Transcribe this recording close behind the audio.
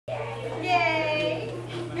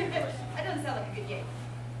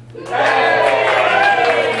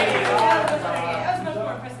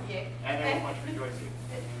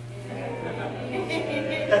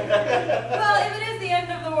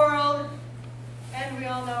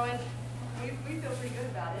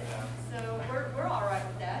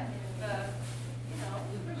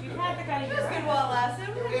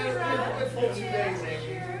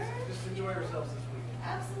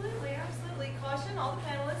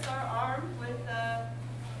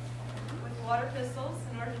water pistols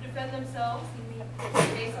in order to defend themselves in the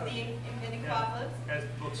face of the impending apocalypse. As the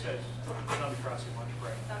book says, not crossing much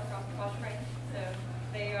rain. Not crossing much rain. So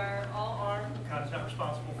they are all armed. Con's not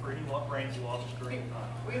responsible for any rain losses during the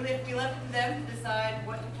time. We left it to them to decide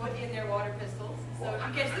what to put in their water pistols. So if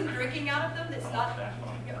you catch them drinking out of them, it's not. I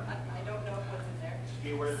don't know what's in there. Just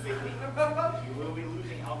be aware that you will be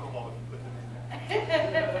losing alcohol if you put them in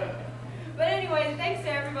there. But anyway, thanks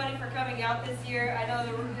to everybody for coming out this year. I know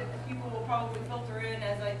the people will probably filter in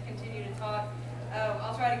as I continue to talk.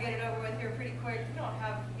 I'll try to get it over with here pretty quick. We don't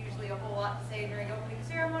have usually a whole lot to say during opening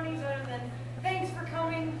ceremonies other than thanks for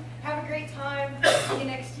coming, have a great time, see you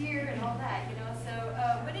next year, and all that, you know. So,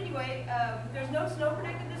 but anyway, there's no snow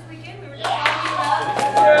predicted this weekend. We were just talking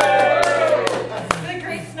about the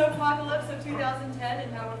great snowpocalypse of 2010,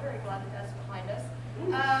 and how we're very glad that that's behind us.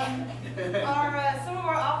 Some of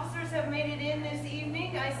our officers have made it in this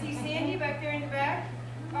evening. I see Sandy back there in the back,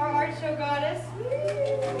 our art show goddess.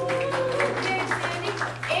 There's Sandy.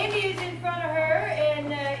 Andy is in front of her,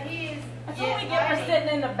 and he is. That's what we get for sitting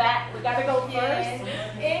in the back. We got to go first. And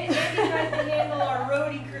Andy tries to handle our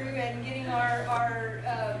roadie crew and getting our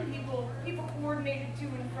people coordinated to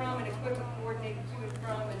and from, and equipment coordinated to and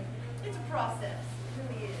from, and it's a process. It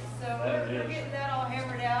really is. So we're getting that all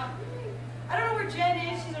hammered out. I don't know where Jen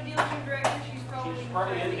is. She's our dealership director. She's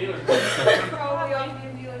probably in dealership. probably on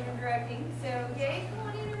in dealership directing. So yay, come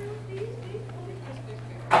on in, please.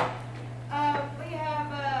 We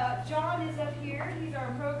have John is up here. He's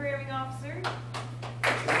our programming officer.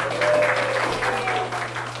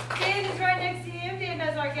 Dan is right next to him. Dan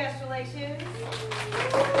does our guest relations.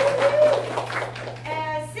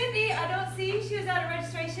 Cindy, I don't see. She was out of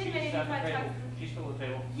registration. Many of you might talk. She's still at the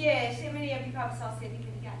table. Yeah, many of you probably saw Cindy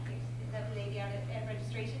because you got here. That lady out at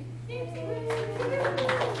registration.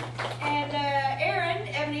 And Aaron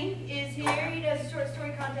Ebony is here. He does a short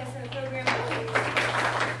story contest and a program.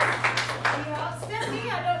 Stephanie,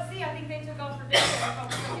 I don't see. I think they took off for dinner. They're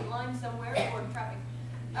probably in line somewhere or traffic.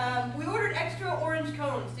 We ordered extra orange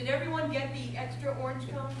cones. Did everyone get the extra orange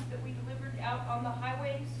cones that we delivered out on the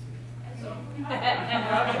highways?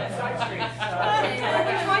 Side streets.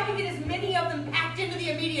 We tried to get as many of them packed into the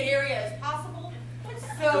immediate area as possible.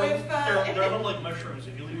 So if they're a little like mushrooms.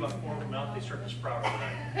 If you leave about 4 of them out, they start to sprout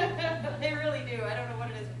overnight. They really do. I don't know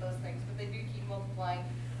what it is with those things, but they do keep multiplying.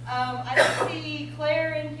 I don't see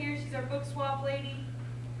Claire in here. She's our book swap lady.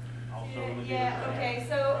 Yeah, okay.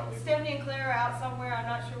 So Stephanie and Claire are out somewhere. I'm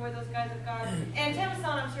not sure where those guys have gone. And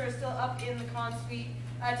Tamasan, I'm sure, is still up in the con suite.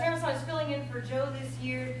 Tamasan is filling in for Joe this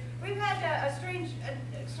year. We've had a strange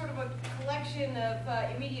sort of a collection of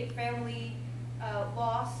immediate family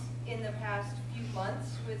loss in the past few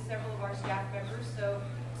months with several of our staff members. So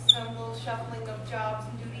some little shuffling of jobs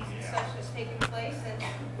and duties and such has taken place, and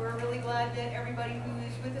we're really glad that everybody who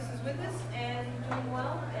is with us and doing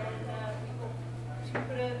well, and we hope to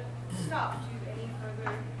put a stop to any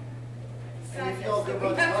further sadness that we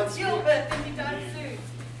have to deal with anytime soon.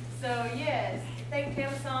 So yes, thank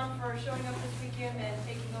Tamasan for showing up this weekend and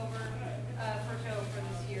taking over for Joe for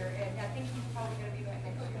this year, and I think he's probably going to be back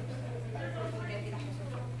next year.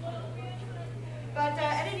 But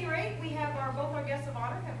at any rate, we have both our guests of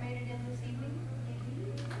honor have made it in this evening.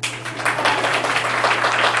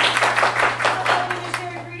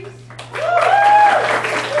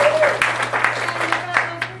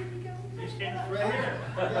 He's standing right here.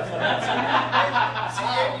 See,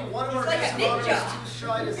 Andy, one of our guests is too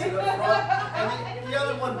shy to sit up front, and the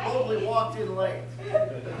other one boldly walked in late.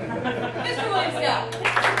 Mr. Williams, now.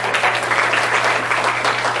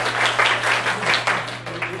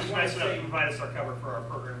 Nice enough to provide us our cover for our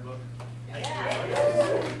program book. Thank you.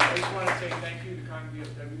 I just want to say thank you to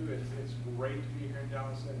ConDFW. It's great to be here in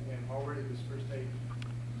Dallas, and already this first day,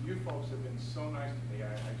 you folks have been so nice to me.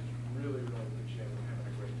 I just really, really appreciate it. We're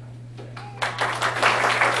having a great time.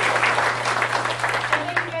 And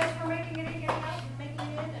thank you guys for making it in, getting out, and making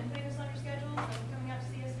it in, and putting us on your schedules, and coming out to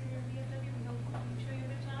see us here at DFW. We hope we show you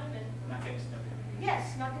a good time. And Not getting snowed in.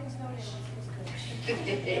 yes, not getting snowed in is good.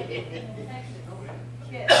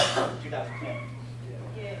 Yes. 2010.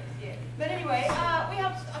 Yes. But anyway, we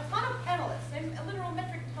have a ton of panelists, a literal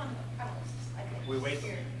metric ton of panelists, I think. We wait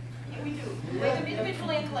here. Yeah, we do. We wait them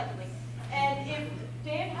individually and collectively. And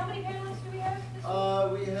Dan, how many panelists do we have this week?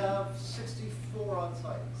 We have 64 on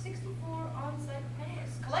site. 64 on-site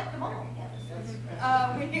panelists. Collect them all.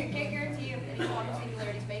 We can't guarantee if any quantum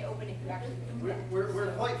singularities may open if you actually do that.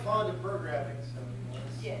 We're quite fond of programming, so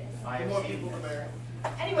Yes. the more people the merrier.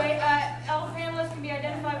 Anyway, all the panelists can be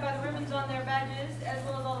identified by the ribbons on their badges, as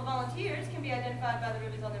well as all the volunteers can be identified by the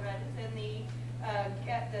ribbons on their badges, and the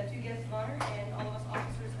two guests of honor, and all of us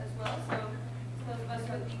officers as well. So those of us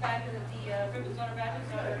who are at the back of the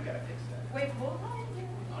Oh,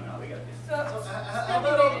 no, we got this. So how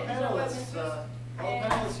about all the panelists? All the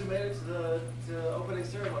panelists who made it to opening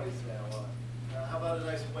ceremonies now? How about a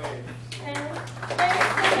nice wave?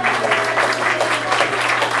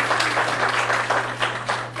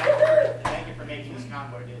 Thank you for making this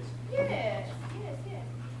con what it is. Yes.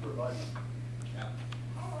 For fun.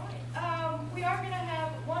 All right. We are going to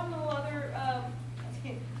have one little other,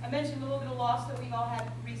 I mentioned a little bit of loss that we've all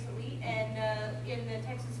had recently, and in the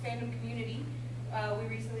Texas fandom community, we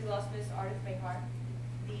recently lost Miss Ardith Behar,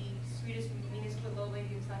 the sweetest, meanest little old lady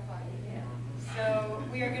in sci-fi. Yeah. So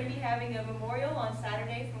we are going to be having a memorial on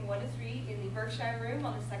Saturday from 1 to 3 in the Berkshire Room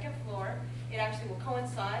on the 2nd floor. It actually will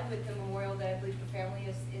coincide with the memorial that I believe the family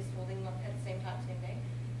is holding at the same time, same day.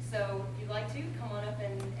 So if you'd like to, come on up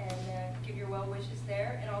and give your well wishes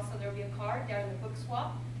there. And also there will be a card down in the book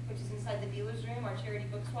swap, which is inside the dealer's room, our charity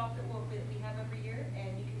book swap that we have every year.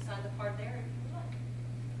 And you can sign the card there if you would like.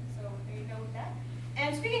 So there you go with that.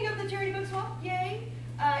 And speaking of the charity book swap, yay!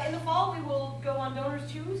 In the fall, we will go on Donors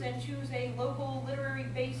Choose and choose a local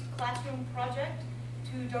literary-based classroom project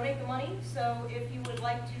to donate the money. So if you would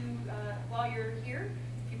like to, while you're here,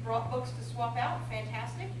 if you brought books to swap out,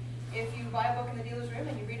 fantastic. If you buy a book in the dealer's room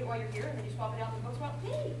and you read it while you're here and then you swap it out in the book swap,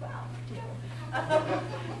 hey, wow,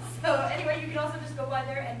 so anyway, you can also just go by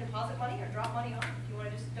there and deposit money or drop money off if you want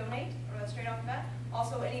to just donate straight off the bat.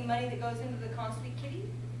 Also, any money that goes into the Constant Kitty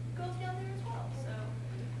goes down there as well. So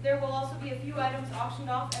there will also be a few items auctioned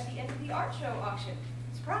off at the end of the art show auction.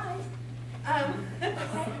 Surprise! Pat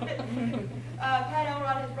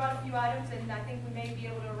Elrod has brought a few items, and I think we may be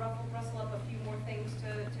able to rustle up a few more things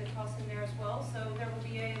to toss in there as well. So there will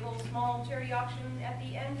be a little small charity auction at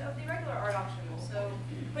the end of the regular art auction. So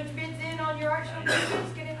put your bids in on your art show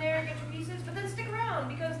pieces, get in there, get your pieces, but then stick around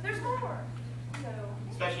because there's more. So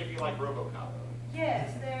Especially if you like RoboCop.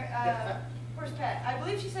 yes, there. Where's Pat? I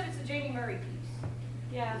believe she said it's a Jamie Murray piece.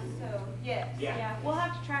 Yeah. So yes. Yeah, we'll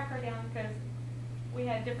have to track her down because we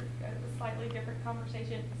had a slightly different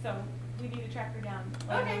conversation, so we need to track her down.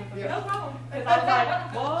 Okay, Yeah. no problem. Because I was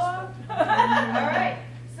like, what? All right.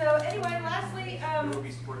 So anyway, lastly, We'll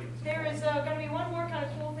be supporting this. there is going to be one more kind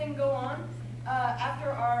of cool thing go on.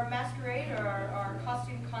 After our masquerade or our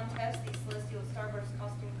costume contest, the Celestial Starburst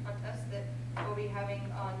costume contest that we'll be having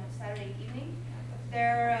on Saturday evening,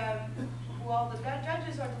 there, while the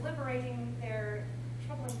judges are deliberating their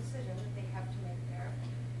troubling decision that they have to make there,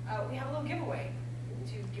 we have a little giveaway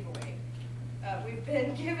to give away. We've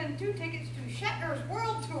been given 2 tickets to Shatner's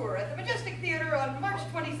World Tour at the Majestic Theater on March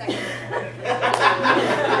 22nd.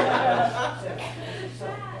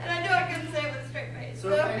 And I know I couldn't say it with a straight face. So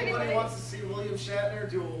if anybody anyway. wants to see William Shatner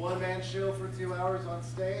do a one-man show for 2 hours on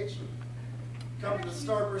stage, come to the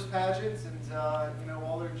Starburst pageant, and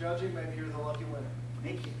while they're judging, maybe you're the lucky winner.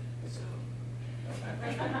 Thank you.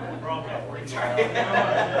 We're all good. We're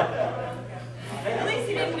At least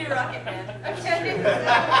he didn't do Rocket Man. Okay.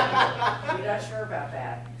 We're not sure about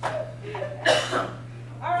that.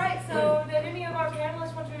 All right, so did any of our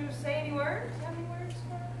panelists want to say any words? Have any words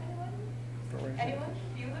for anyone?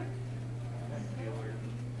 Anyone? Bueller?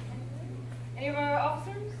 Any of our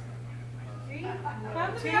officers? 3?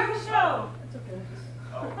 Come to the art show.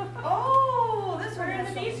 Oh, this one We're in has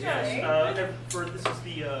the something to bistro. say. This is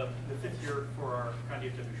the 5th year for our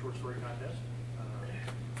ConDFW short story contest. We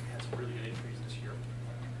had some really good entries this year.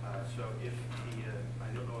 So if I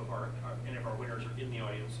don't know if any of our winners are in the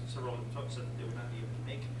audience. Several of them said that they would not be able to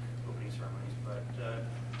make opening ceremonies, but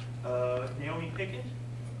Naomi Pickett,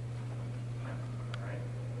 all right,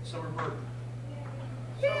 Summer Burton.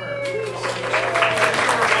 Summer.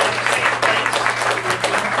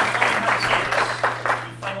 The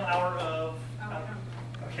final hour of.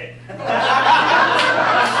 Okay.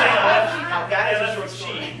 That is a That's short what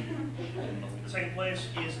story. The second place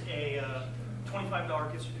is a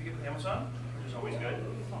 $25 gift certificate with Amazon, which is always good.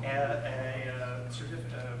 And a certificate.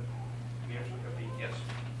 We actually have the yes.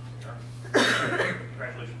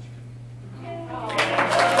 Congratulations.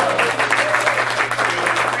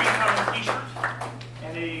 $3 T-shirt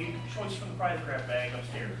and a choice from the prize grab bag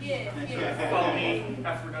upstairs. Yeah, So yeah. if you follow me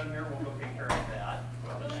after we're done here, we'll go take care of that. No.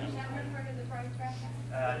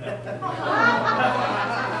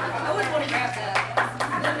 I wouldn't want to grab that.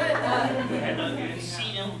 And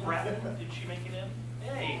CM Bratton, did she make it in?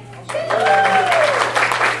 Hey.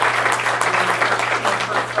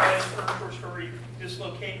 Her prize for her short story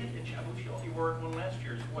Dislocated in Chapel Hill. You wore one last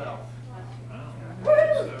year as well. So,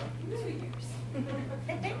 2 years.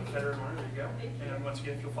 better one, there you go. And once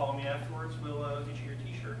again, if you'll follow me afterwards, we'll get you your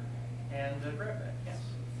T-shirt and grab bag. Yes.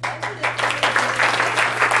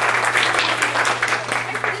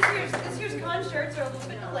 This year's con shirts are a little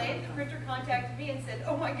bit delayed. The rooster contacted me and said,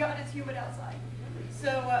 "Oh my God, it's humid outside." So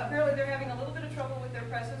apparently they're having a little bit of trouble with their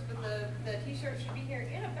presses, but the t-shirt should be here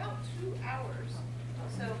in about 2 hours.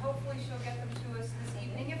 So hopefully she'll get them to us this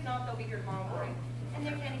evening. If not, they'll be here tomorrow morning. And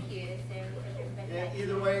they're kind of cute, so Yeah,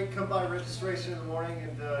 either way, come by registration in the morning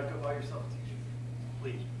and go buy yourself a t-shirt.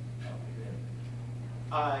 Please.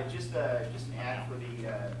 Just an ad for the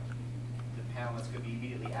panel that's going to be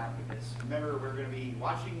immediately after this. Remember, we're going to be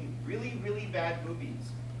watching really, really bad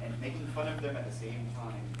movies and making fun of them at the same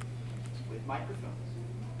time with microphones.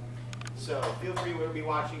 So feel free, we'll be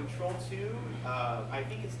watching Troll 2. I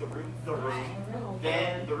think it's The Room. The Room.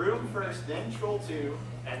 Then The Room first, then Troll 2.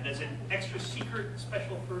 And there's an extra secret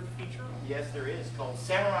special third feature. Yes, there is, called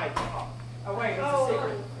Samurai Talk. Oh, wait, it's a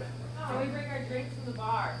secret. Can we bring our drinks from the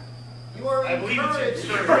bar? You are I believe it's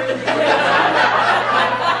encouraged.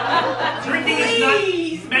 Drinking is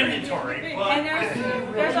not mandatory, but And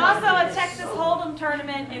there's also a Texas Hold'em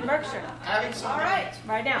tournament in Berkshire Having some all right.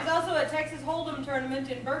 right now. There's also a Texas Hold'em tournament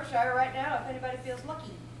in Berkshire right now, if anybody feels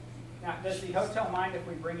lucky. Now, does the hotel mind if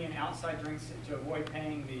we bring in outside drinks to avoid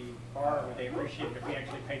paying the bar, or would they appreciate it if we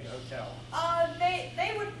actually paid the hotel?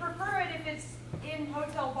 They would prefer it if it's in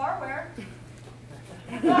hotel barware.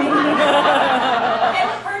 And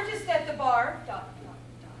purchased at the bar.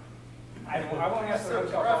 I won't ask what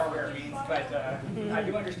hotel barware means, but I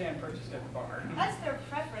do understand purchased at the bar. That's their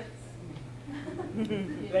preference.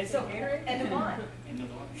 They still cater it? And the wine.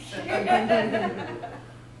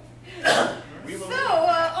 We will- So,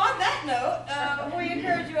 on that note, we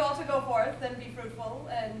encourage you all to go forth and be fruitful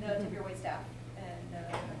and tip your waitstaff. And,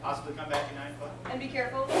 Possibly come back at 9 o'clock. and be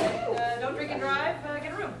careful. And, don't drink and drive.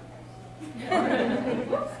 Get a room.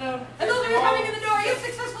 So, and those of you coming in the door, you've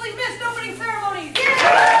successfully missed opening ceremonies.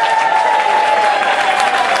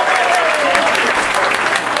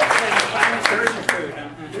 There's your food, huh?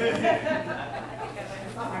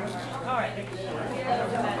 All right.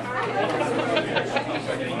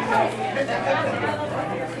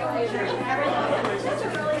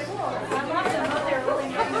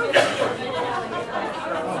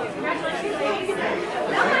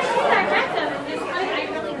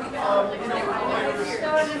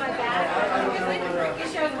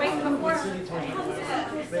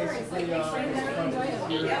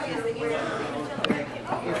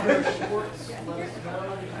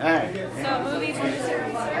 So movies in the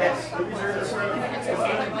series.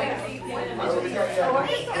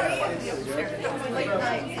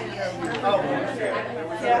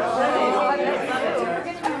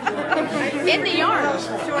 In the yarn.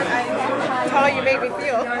 How you make me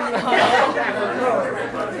feel.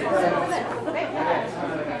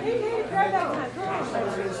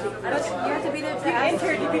 You have to be there to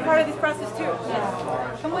enter to be part of this process too.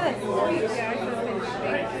 Come with us.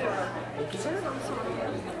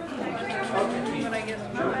 When I get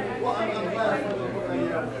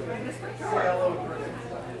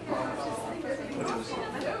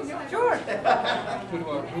Sure.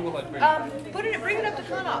 Who will I bring? Bring it up to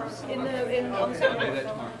ConOps on the I'll do that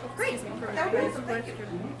tomorrow. Great. That would be awesome. Thank you.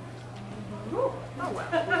 Oh, well.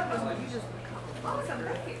 Awesome.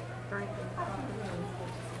 Thank you.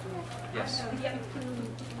 Yes. Yeah.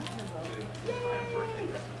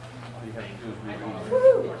 All you have to do is read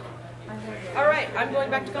it. All right, I'm going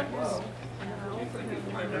back to conference.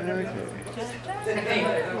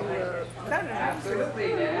 Absolutely,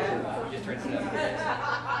 Dad. Just turn it up.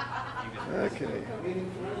 Okay.